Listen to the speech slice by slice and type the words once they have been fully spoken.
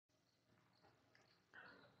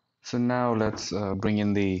So now let's bring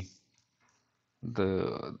in the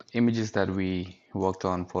images that we worked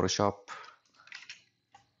on Photoshop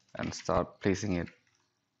and start placing it.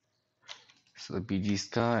 So the BG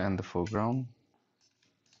sky and the foreground.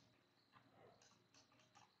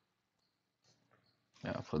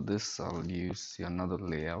 Yeah, for this I'll use another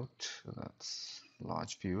layout. That's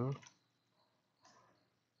large viewer.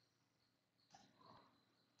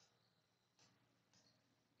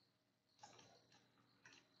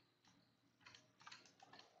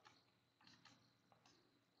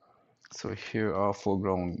 So here our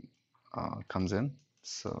foreground comes in.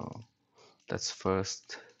 So let's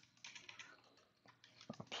first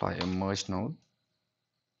apply a merge node,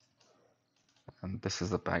 and this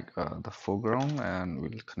is the foreground, and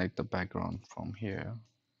we'll connect the background from here.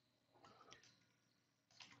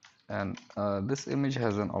 And this image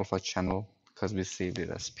has an alpha channel because we saved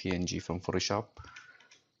it as PNG from Photoshop,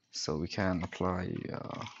 so we can apply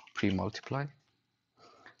pre-multiply.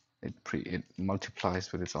 It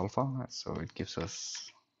multiplies with its alpha, so it gives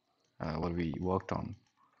us what we worked on.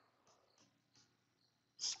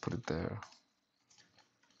 Let's put it there,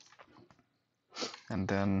 and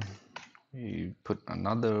then we put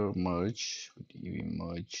another merge. We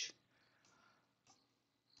merge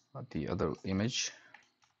the other image,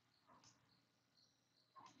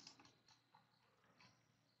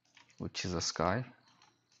 which is a sky,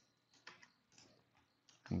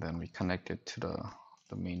 and then we connect it to the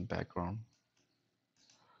main background,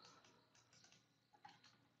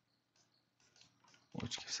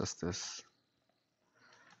 which gives us this.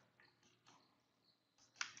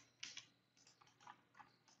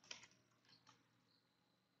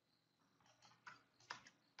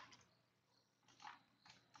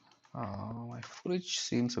 My footage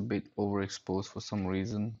seems a bit overexposed for some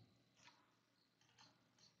reason.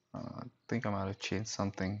 I think I might have changed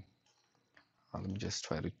something. Let me just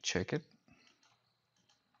try to check it.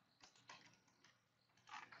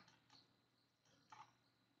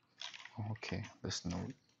 Okay, there's no.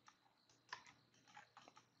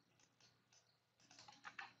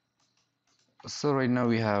 So right now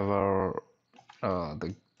we have our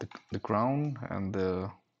the ground and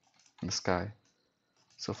the sky.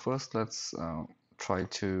 So first let's try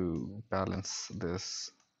to balance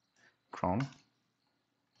this ground.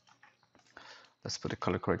 Let's put a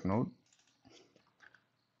color correct node,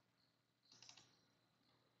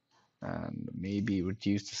 and maybe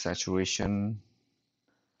reduce the saturation.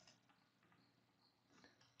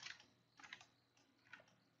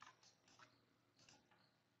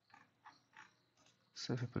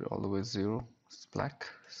 So if you put it all the way 0, it's black.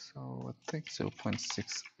 So I think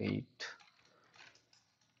 0.68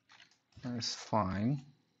 is fine.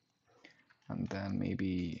 And then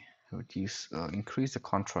maybe increase the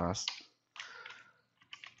contrast.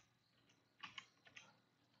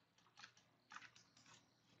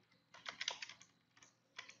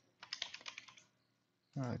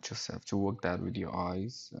 Just have to work that with your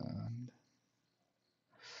eyes. And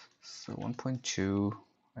so 1.2,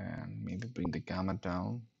 and maybe bring the gamma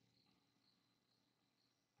down.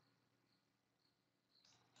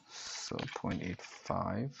 So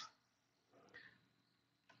 0.85,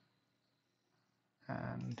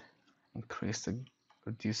 and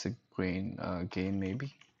reduce the gain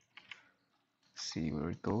maybe. See where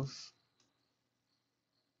it goes.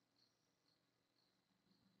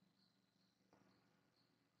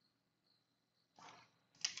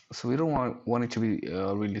 So we don't want it to be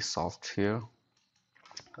really soft here.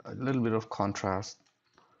 A little bit of contrast,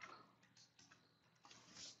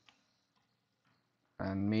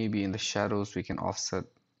 and maybe in the shadows we can offset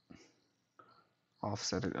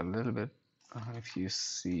it a little bit. If you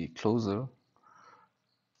see closer,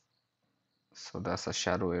 so that's a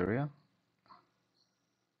shadow area,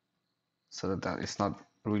 so that it's not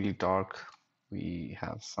really dark. We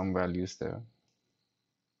have some values there.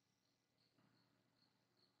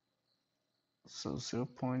 So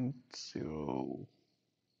 0.01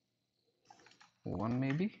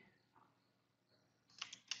 maybe.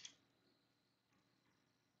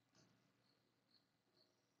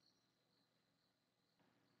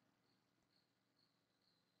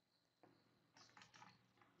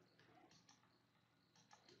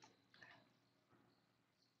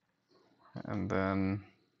 And then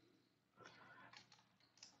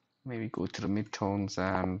maybe go to the midtones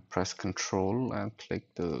and press Control and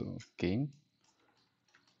click the gain,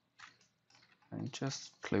 and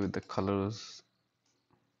just play with the colors.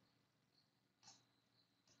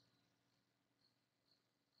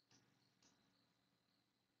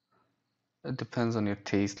 It depends on your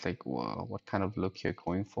taste, like what kind of look you're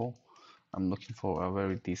going for. I'm looking for a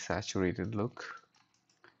very desaturated look,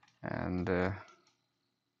 and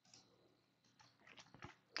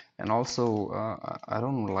And also, I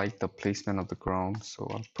don't like the placement of the ground, so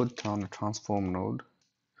I'll put down a transform node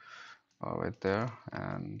right there,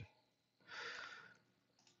 and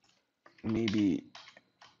maybe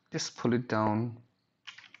just pull it down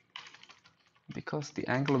because the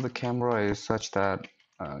angle of the camera is such that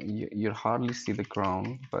you hardly see the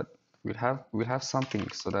ground, but we'll have something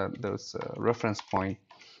so that there's a reference point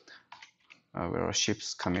where our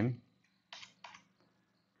ships come in.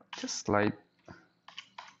 Just slide,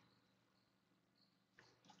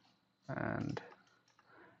 and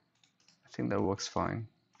I think that works fine.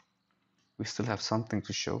 We still have something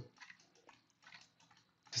to show,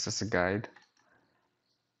 just as a guide.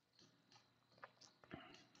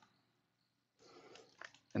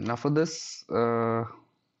 And now for this, for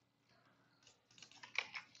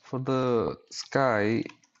the sky,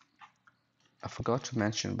 I forgot to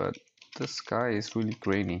mention, but the sky is really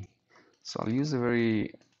grainy. So I'll use a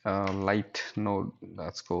very light node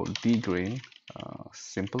that's called D-grain,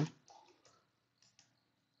 simple.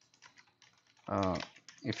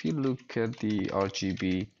 If you look at the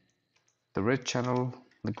RGB, the red channel,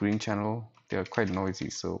 the green channel, they are quite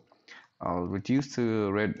noisy. So I'll reduce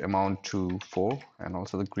the red amount to 4 and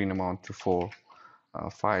also the green amount to 4.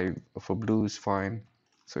 5 for blue is fine.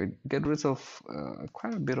 So it gets rid of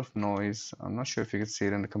quite a bit of noise. I'm not sure if you can see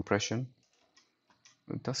it in the compression.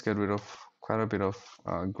 It does get rid of quite a bit of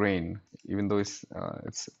grain, even though it's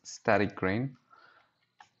static grain.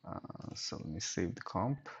 So let me save the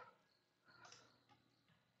comp.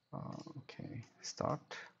 Okay, start.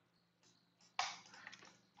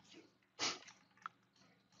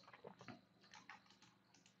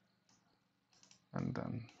 And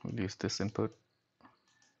then we'll use this input.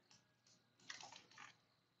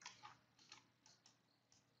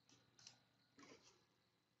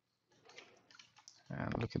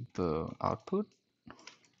 And look at the output.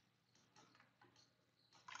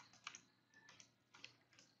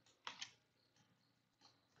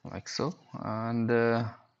 Like so. And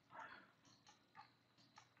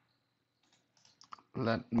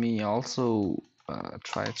let me also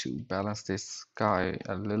try to balance this guy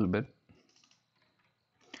a little bit.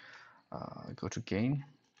 Go to gain.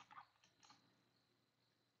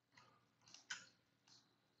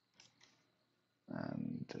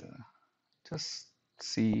 And just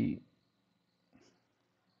see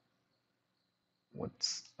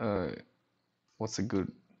what's a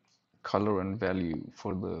good color and value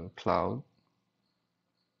for the cloud.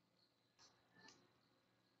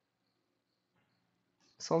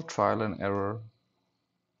 It's all trial and error.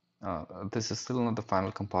 This is still not the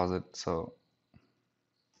final composite, so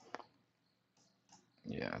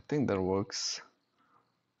yeah, I think that works.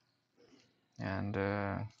 And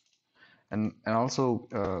also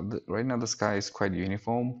right now the sky is quite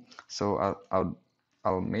uniform, so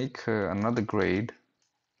I'll make another grade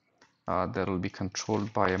that'll be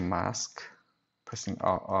controlled by a mask, pressing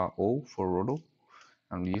RRO for roto,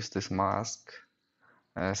 and use this mask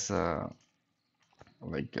as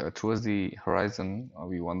towards the horizon.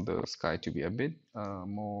 We want the sky to be a bit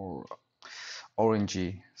more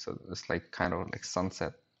orangey, so it's like kind of like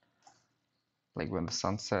sunset, like when the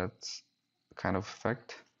sun sets kind of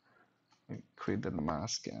effect. Create the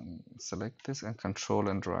mask and select this and control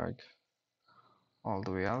and drag all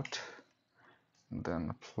the way out, and then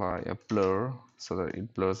apply a blur so that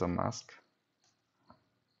it blurs the mask.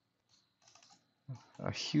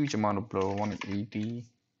 A huge amount of blur, 180.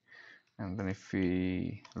 And then if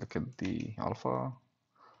we look at the alpha,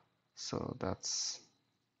 so that's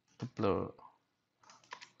the blur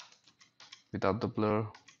without the blur,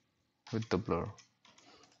 with the blur.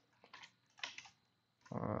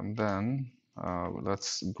 And then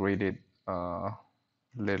let's grade it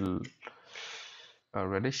little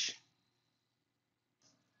reddish.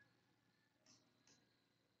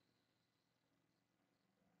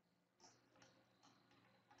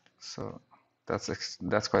 So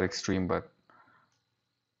that's quite extreme, but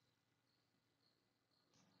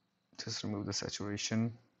just remove the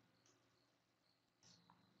saturation.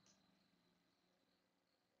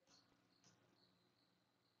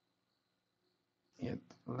 Yeah,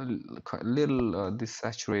 a little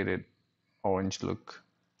desaturated orange look.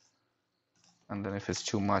 And then if it's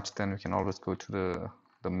too much, then we can always go to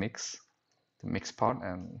the mix part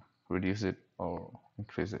and reduce it or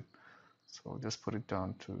increase it. So just put it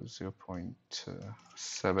down to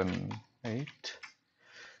 0.78.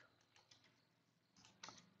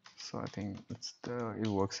 So I think it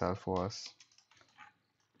works out for us.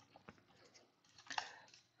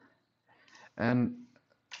 And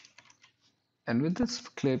with this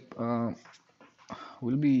clip, the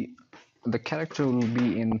character will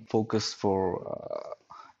be in focus for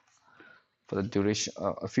for the duration,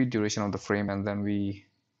 a few duration of the frame, and then we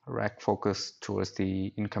rack focus towards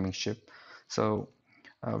the incoming ship. So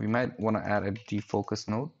we might want to add a defocus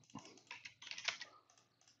node.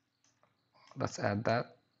 Let's add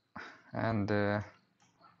that. And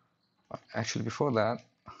actually before that,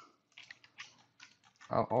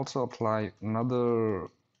 I'll also apply another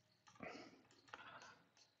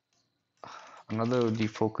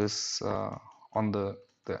defocus on the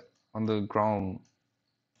ground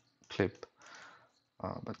clip,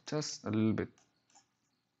 but just a little bit,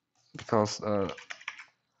 because the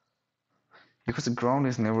ground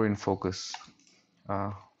is never in focus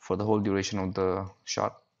for the whole duration of the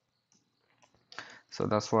shot. So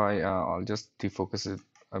that's why I'll just defocus it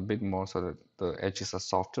a bit more so that the edges are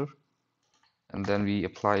softer, and then we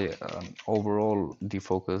apply an overall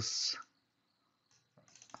defocus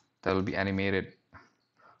that will be animated.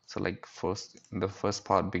 So like first, in the first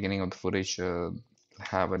part, beginning of the footage,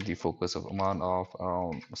 have a defocus of amount of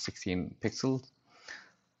around 16 pixels.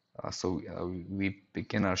 So we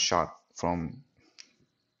begin our shot from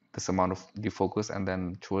this amount of defocus, and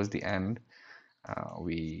then towards the end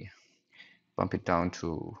we bump it down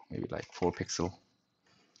to maybe like 4 pixel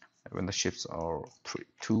when the ships are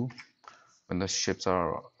 2 when the ships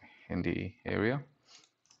are in the area.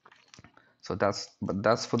 So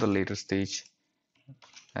that's for the later stage.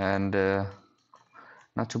 And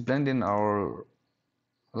now to blend in our,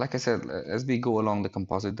 like I said, as we go along the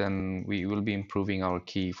composite, then we will be improving our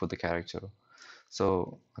key for the character.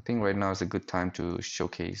 So I think right now is a good time to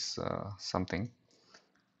showcase something.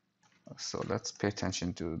 So let's pay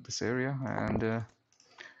attention to this area. And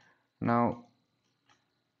now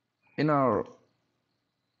in our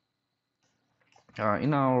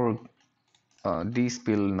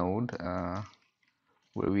despill node,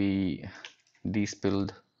 where we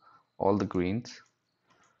despilled all the greens,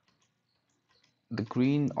 the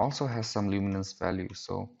green also has some luminance value.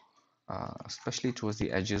 So especially towards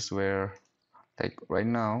the edges, where like right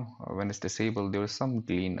now when it's disabled, there is some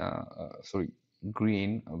green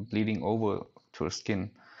bleeding over to our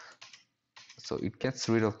skin, so it gets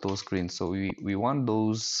rid of those greens. So we want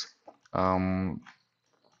those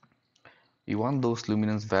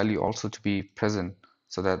luminance value also to be present,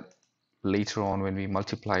 so that later on when we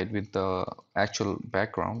multiply it with the actual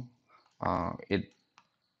background, it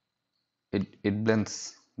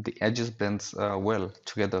blends, the edges blends well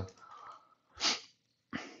together.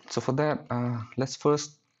 So for that, let's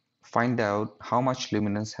first find out how much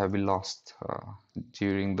luminance have we lost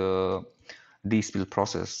during the despill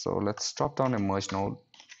process. So let's drop down a merge node,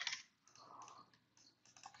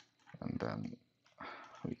 and then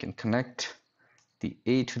we can connect the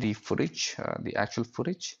A to the footage, the actual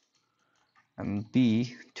footage, and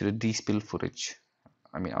B to the despill footage.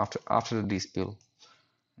 I mean after the despill.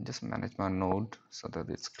 Just manage my node so that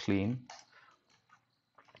it's clean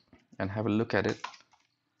and have a look at it.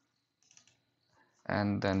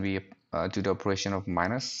 And then we do the operation of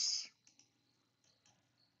minus.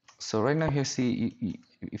 So right now here, see,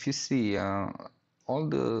 if you see all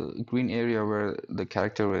the green area where the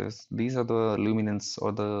character is, these are the luminance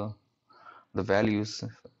or the values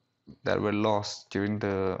that were lost during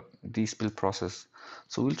the despill process.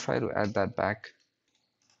 So we'll try to add that back.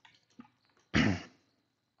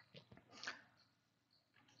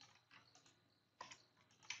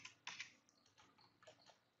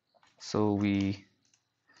 So we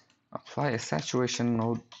apply a saturation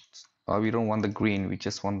node. We don't want the green, we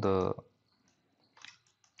just want the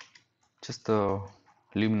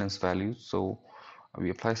luminance value. So we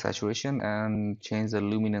apply saturation and change the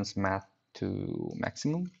luminance math to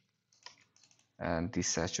maximum and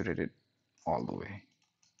desaturate it all the way.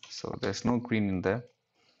 So there's no green in there.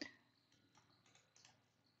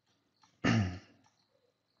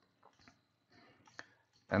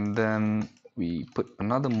 And then we put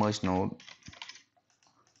another merge node.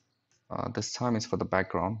 This time it's for the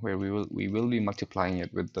background, where we will be multiplying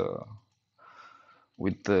it with the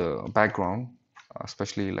background,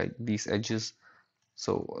 especially like these edges.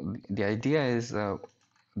 So the idea is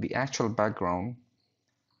the actual background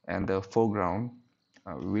and the foreground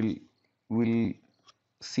will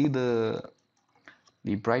see the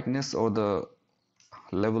brightness or the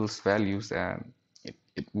levels values, and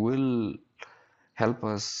it will help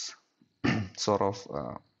us sort of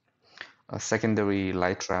a secondary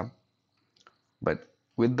light trap, but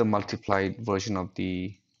with the multiplied version of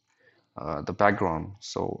the background.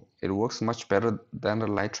 So it works much better than the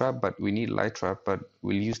light trap, but we need light trap, but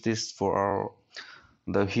we'll use this for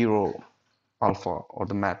the hero alpha or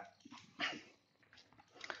the matte.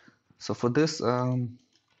 So for this,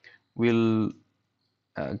 we'll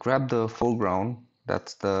grab the foreground,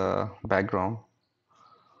 that's the background,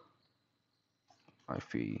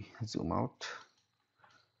 if we zoom out,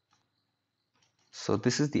 so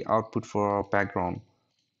this is the output for our background.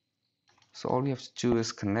 So all we have to do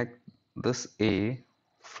is connect this A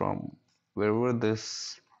from wherever the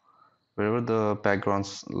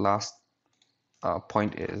background's last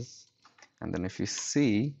point is, and then if you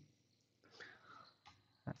see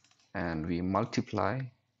and we multiply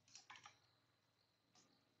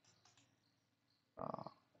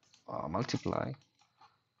multiply.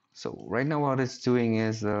 So right now what it's doing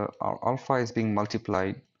is our alpha is being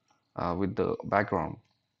multiplied with the background.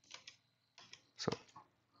 So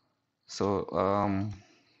so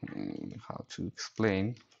how to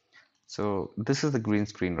explain? So this is the green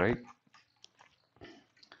screen, right?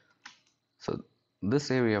 So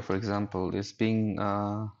this area, for example, is being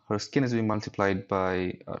her skin is being multiplied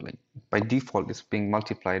by like by default it's being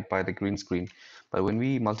multiplied by the green screen. But when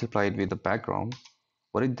we multiply it with the background,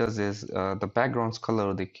 what it does is the background's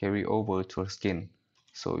color they carry over to her skin.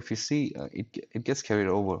 So if you see it gets carried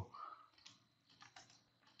over.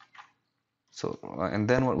 So and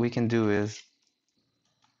then what we can do is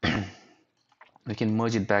we can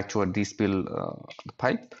merge it back to our D-spill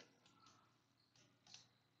pipe,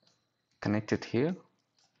 connect it here.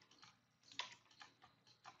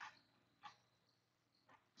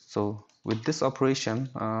 So with this operation,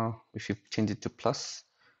 if you change it to plus,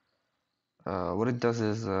 what it does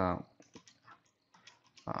is I'll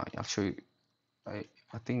show you. I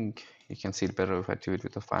think you can see it better if I do it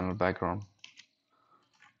with the final background.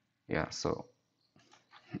 Yeah, so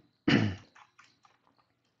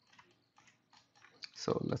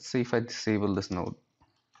let's see if I disable this node.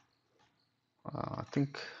 I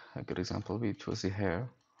think a good example would be towards the hair.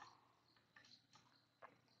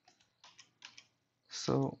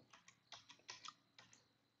 So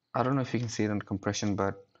I don't know if you can see it on compression,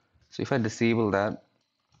 but so if I disable that,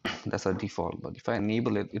 that's our default. But if I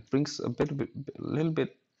enable it, it brings a little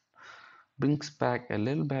bit, brings back a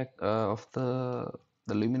little back of the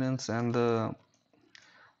luminance and a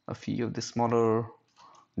few of the smaller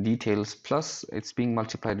details. Plus, it's being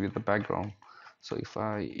multiplied with the background. So if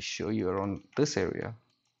I show you around this area,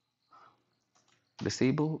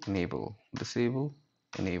 disable, enable, disable,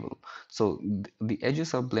 enable. So the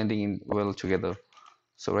edges are blending in well together.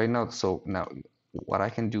 So right now, so now what I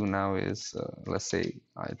can do now is, let's say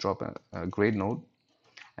I drop a grade node,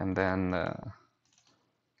 and then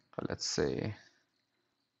let's say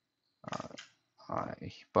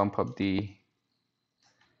I bump up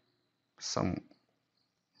some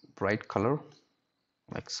bright color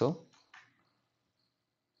like so,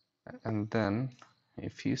 and then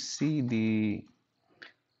if you see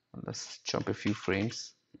let's jump a few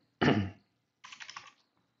frames.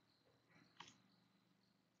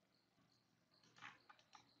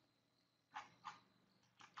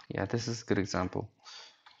 Yeah, this is a good example.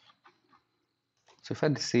 So if I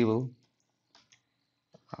disable,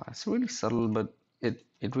 it's really subtle, but it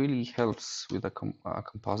really helps with a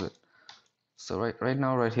composite. So right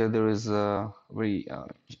now, right here, there is a very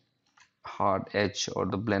hard edge, or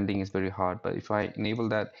the blending is very hard. But if I enable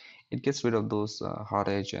that, it gets rid of those hard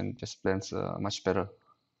edge and just blends much better.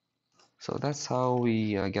 So that's how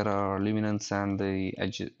we get our luminance and the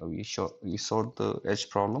edge. We sort the edge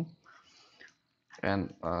problem,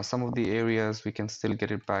 and some of the areas we can still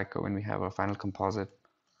get it back when we have our final composite.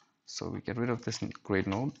 So we get rid of this grade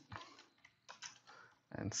node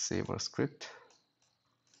and save our script.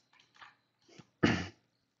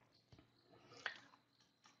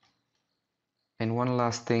 And one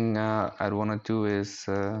last thing I'd want to do is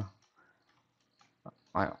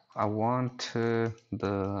I want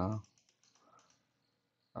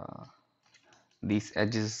these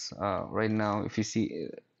edges right now. If you see,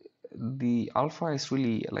 the alpha is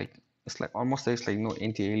really like, it's like almost there's like no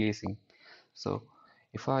anti-aliasing. So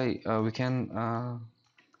if we can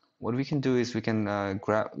what we can do is we can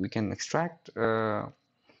extract an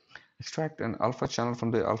alpha channel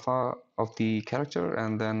from the alpha of the character,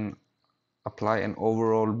 and then apply an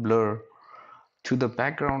overall blur to the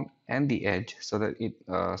background and the edge, so that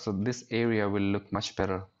so this area will look much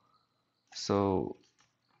better. So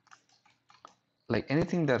like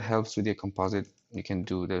anything that helps with your composite you can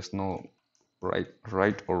do. There's no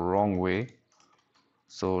right or wrong way.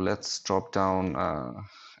 So let's drop down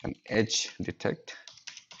an edge detect.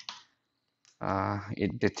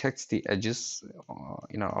 It detects the edges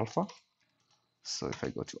in our alpha. So if I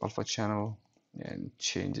go to alpha channel and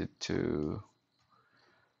change it to,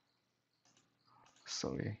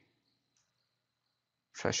 sorry,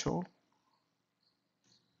 threshold,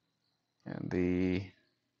 and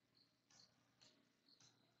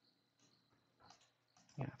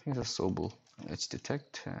yeah, I think it's a Sobel edge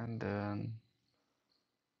detect, and then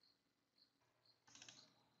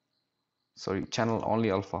sorry, channel only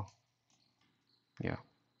alpha. Yeah.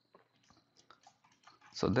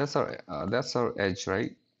 So that's our edge,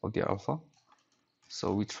 right, of the alpha.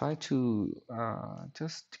 So we try to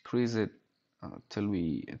just decrease it till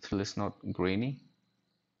it's not grainy,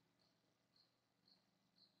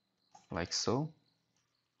 like so,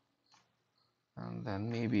 and then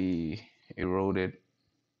maybe erode it.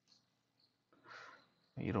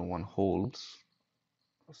 You don't want holes,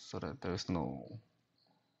 so that there's no.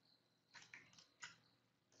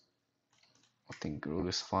 I think erode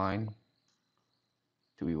is fine.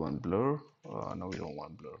 Do we want blur? No, we don't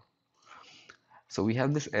want blur. So we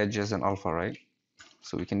have this edge as an alpha, right?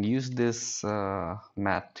 So we can use this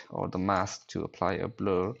matte or the mask to apply a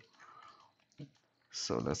blur.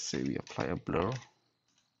 So let's say we apply a blur.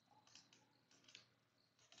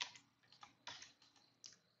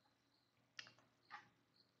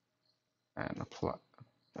 And apply,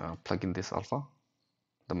 plug in this alpha,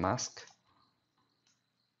 the mask,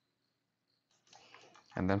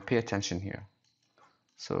 and then pay attention here.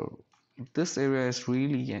 So this area is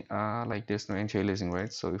really like there's no anti-aliasing,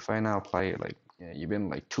 right? So if I now apply it like even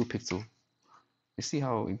like 2 pixels, you see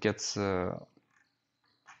how it gets the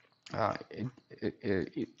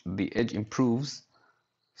edge improves.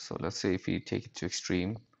 So let's say if we take it to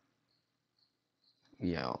extreme,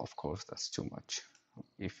 yeah, of course that's too much.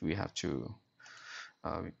 If we have to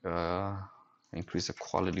uh, uh, increase the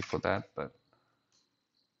quality for that, but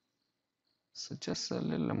so just a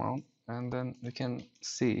little amount, and then we can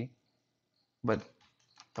see. But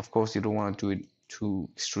of course, you don't want to do it too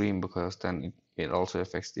extreme because then it also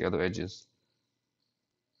affects the other edges.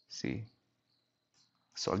 See,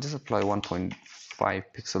 so I'll just apply 1.5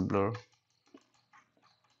 pixel blur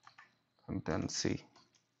and then see.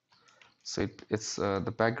 So it's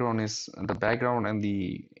the background and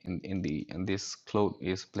the in this cloth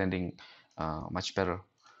is blending much better.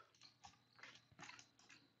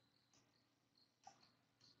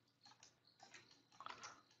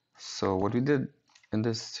 So what we did in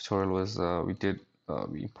this tutorial was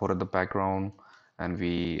we imported the background and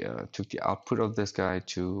we took the output of this guy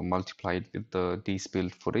to multiply it with the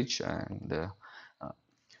de-spilled footage and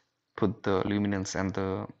put the luminance and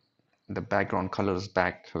the background colors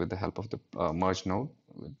back with the help of the merge node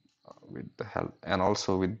with the help and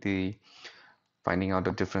also with the finding out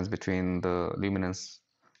the difference between the luminance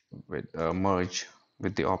with merge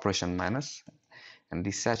with the operation minus and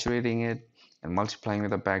desaturating it and multiplying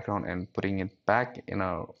with the background and putting it back in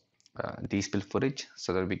our de-spill footage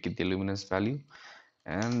so that we get the luminance value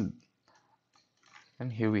and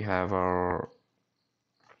here we have our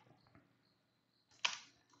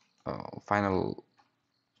final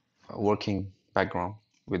working background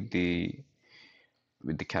with the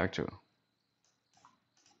character.